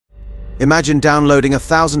Imagine downloading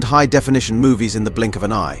 1,000 high-definition movies in the blink of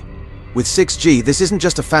an eye. With 6G, this isn't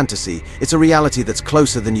just a fantasy, it's a reality that's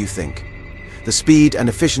closer than you think. The speed and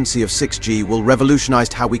efficiency of 6G will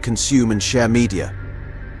revolutionize how we consume and share media.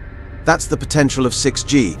 That's the potential of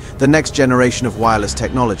 6G, the next generation of wireless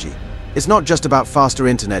technology. It's not just about faster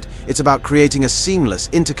internet, it's about creating a seamless,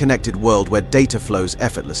 interconnected world where data flows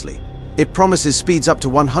effortlessly. It promises speeds up to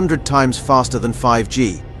 100 times faster than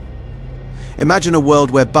 5G. Imagine a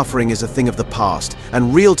world where buffering is a thing of the past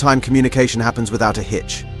and real-time communication happens without a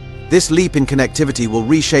hitch. This leap in connectivity will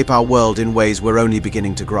reshape our world in ways we're only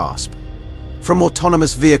beginning to grasp. From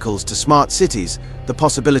autonomous vehicles to smart cities, the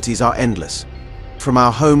possibilities are endless. From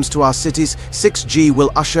our homes to our cities, 6G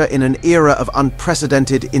will usher in an era of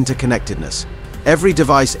unprecedented interconnectedness. Every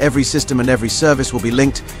device, every system, and every service will be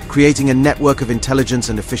linked, creating a network of intelligence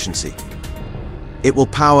and efficiency. It will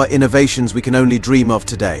power innovations we can only dream of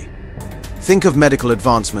today. Think of medical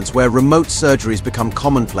advancements where remote surgeries become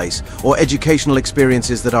commonplace, or educational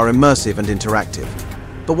experiences that are immersive and interactive.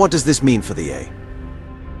 But what does this mean for the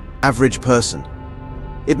average person?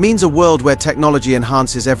 It means a world where technology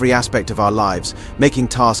enhances every aspect of our lives, making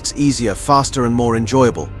tasks easier, faster, and more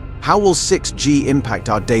enjoyable. How will 6G impact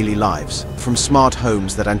our daily lives? From smart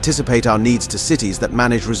homes that anticipate our needs to cities that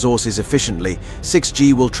manage resources efficiently,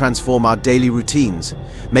 6G will transform our daily routines,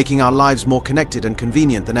 making our lives more connected and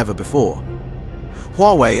convenient than ever before.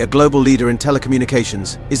 Huawei, a global leader in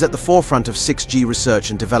telecommunications, is at the forefront of 6G research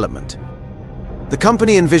and development. The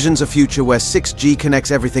company envisions a future where 6G connects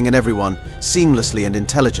everything and everyone, seamlessly and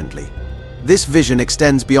intelligently. This vision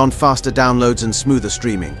extends beyond faster downloads and smoother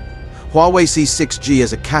streaming. Huawei sees 6G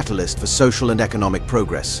as a catalyst for social and economic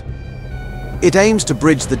progress. It aims to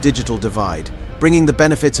bridge the digital divide, bringing the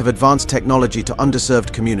benefits of advanced technology to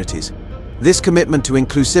underserved communities. This commitment to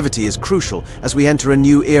inclusivity is crucial as we enter a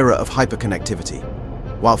new era of hyperconnectivity.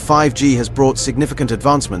 While 5G has brought significant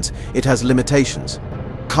advancements, it has limitations.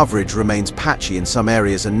 Coverage remains patchy in some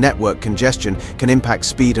areas and network congestion can impact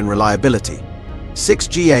speed and reliability.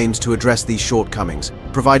 6G aims to address these shortcomings,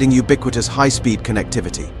 providing ubiquitous high-speed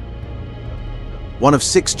connectivity. One of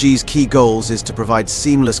 6G's key goals is to provide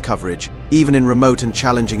seamless coverage, even in remote and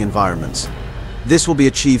challenging environments. This will be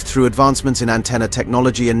achieved through advancements in antenna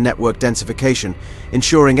technology and network densification,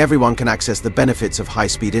 ensuring everyone can access the benefits of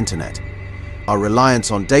high-speed internet. Our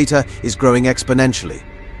reliance on data is growing exponentially.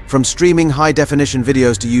 From streaming high-definition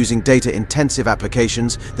videos to using data-intensive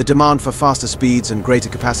applications, the demand for faster speeds and greater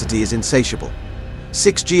capacity is insatiable.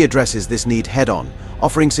 6G addresses this need head-on,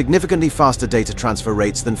 offering significantly faster data transfer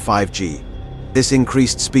rates than 5G. This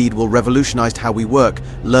increased speed will revolutionize how we work,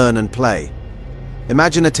 learn, and play.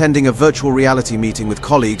 Imagine attending a virtual reality meeting with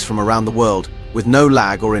colleagues from around the world, with no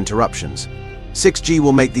lag or interruptions. 6G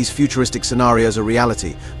will make these futuristic scenarios a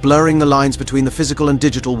reality, blurring the lines between the physical and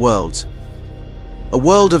digital worlds. A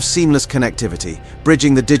world of seamless connectivity,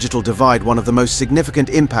 bridging the digital divide. One of the most significant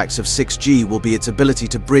impacts of 6G will be its ability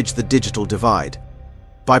to bridge the digital divide.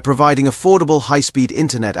 By providing affordable high-speed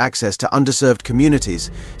internet access to underserved communities,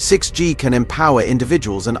 6G can empower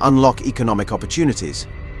individuals and unlock economic opportunities.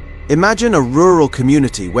 Imagine a rural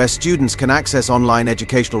community where students can access online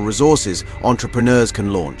educational resources entrepreneurs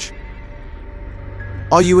can launch.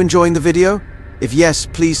 Are you enjoying the video? If yes,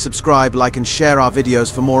 please subscribe, like, and share our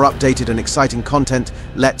videos for more updated and exciting content.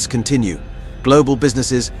 Let's continue. Global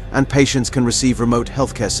businesses and patients can receive remote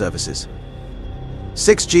healthcare services.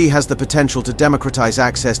 6G has the potential to democratize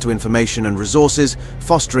access to information and resources,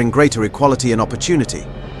 fostering greater equality and opportunity.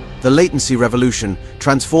 The latency revolution,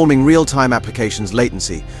 transforming real-time applications.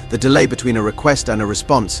 Latency, the delay between a request and a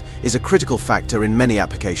response, is a critical factor in many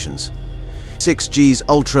applications. 6G's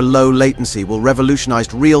ultra-low latency will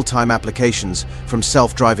revolutionize real-time applications, from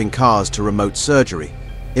self-driving cars to remote surgery.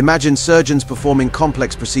 Imagine surgeons performing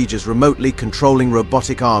complex procedures remotely, controlling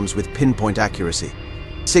robotic arms with pinpoint accuracy.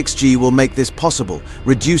 6G will make this possible,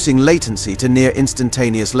 reducing latency to near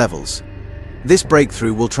instantaneous levels. This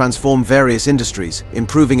breakthrough will transform various industries,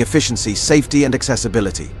 improving efficiency, safety, and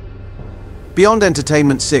accessibility. Beyond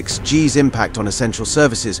entertainment, 6G's impact on essential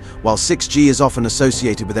services. While 6G is often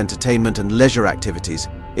associated with entertainment and leisure activities,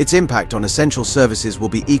 its impact on essential services will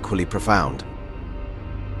be equally profound.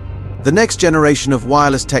 The next generation of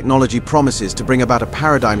wireless technology promises to bring about a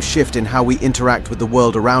paradigm shift in how we interact with the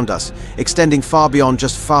world around us, extending far beyond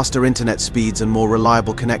just faster internet speeds and more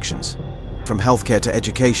reliable connections. From healthcare to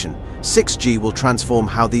education, 6G will transform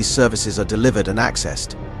how these services are delivered and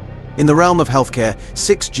accessed. In the realm of healthcare,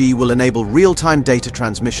 6G will enable real-time data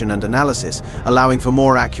transmission and analysis, allowing for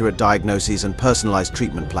more accurate diagnoses and personalized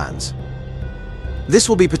treatment plans. This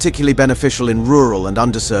will be particularly beneficial in rural and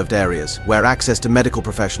underserved areas, where access to medical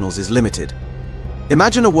professionals is limited.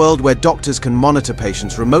 Imagine a world where doctors can monitor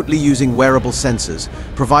patients remotely using wearable sensors,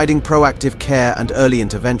 providing proactive care and early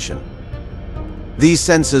intervention. These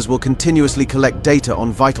sensors will continuously collect data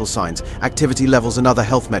on vital signs, activity levels, and other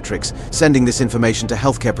health metrics, sending this information to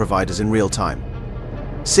healthcare providers in real time.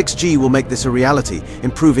 6G will make this a reality,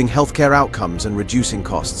 improving healthcare outcomes and reducing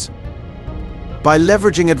costs. By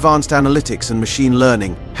leveraging advanced analytics and machine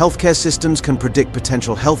learning, healthcare systems can predict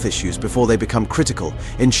potential health issues before they become critical,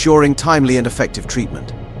 ensuring timely and effective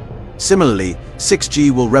treatment. Similarly, 6G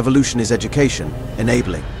will revolutionize education,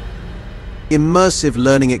 enabling immersive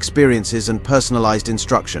learning experiences and personalized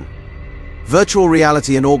instruction. Virtual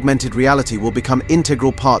reality and augmented reality will become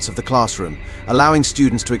integral parts of the classroom, allowing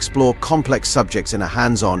students to explore complex subjects in a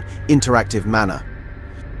hands-on, interactive manner.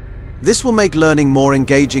 This will make learning more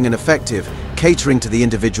engaging and effective, catering to the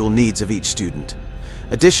individual needs of each student.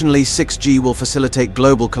 Additionally, 6G will facilitate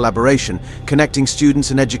global collaboration, connecting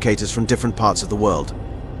students and educators from different parts of the world.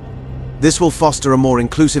 This will foster a more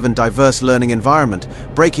inclusive and diverse learning environment,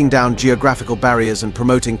 breaking down geographical barriers and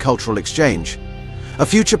promoting cultural exchange. A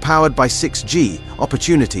future powered by 6G,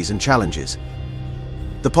 opportunities and challenges.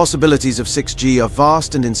 The possibilities of 6G are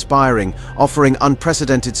vast and inspiring, offering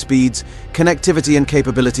unprecedented speeds, connectivity and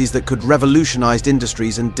capabilities that could revolutionize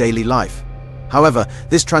industries and daily life. However,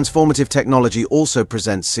 this transformative technology also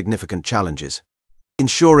presents significant challenges.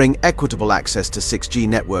 Ensuring equitable access to 6G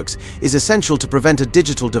networks is essential to prevent a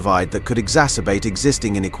digital divide that could exacerbate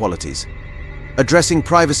existing inequalities. Addressing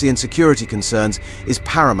privacy and security concerns is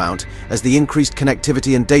paramount, as the increased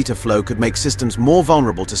connectivity and data flow could make systems more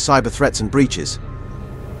vulnerable to cyber threats and breaches.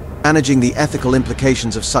 Managing the ethical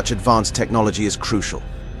implications of such advanced technology is crucial.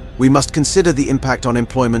 We must consider the impact on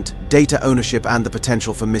employment, data ownership, and the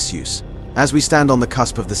potential for misuse. As we stand on the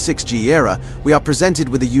cusp of the 6G era, we are presented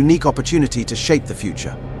with a unique opportunity to shape the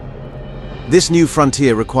future. This new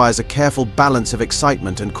frontier requires a careful balance of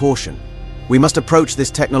excitement and caution. We must approach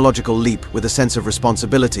this technological leap with a sense of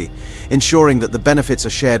responsibility, ensuring that the benefits are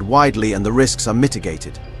shared widely and the risks are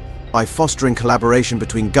mitigated. By fostering collaboration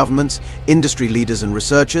between governments, industry leaders, and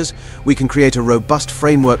researchers, we can create a robust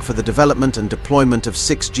framework for the development and deployment of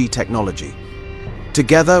 6G technology.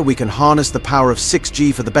 Together, we can harness the power of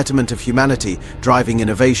 6G for the betterment of humanity, driving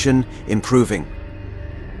innovation, improving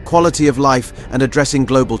quality of life, and addressing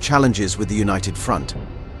global challenges with the united front.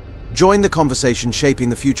 Join the conversation shaping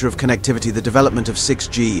the future of connectivity. The development of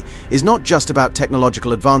 6G is not just about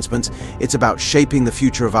technological advancements, it's about shaping the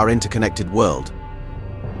future of our interconnected world.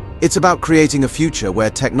 It's about creating a future where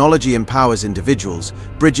technology empowers individuals,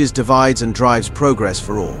 bridges divides, and drives progress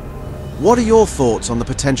for all. What are your thoughts on the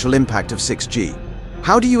potential impact of 6G?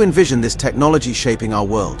 How do you envision this technology shaping our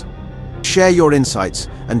world? Share your insights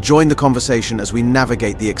and join the conversation as we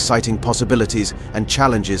navigate the exciting possibilities and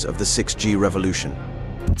challenges of the 6G revolution.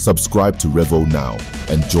 Subscribe to Revo now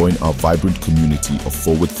and join our vibrant community of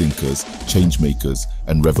forward thinkers, change makers,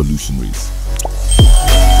 and revolutionaries.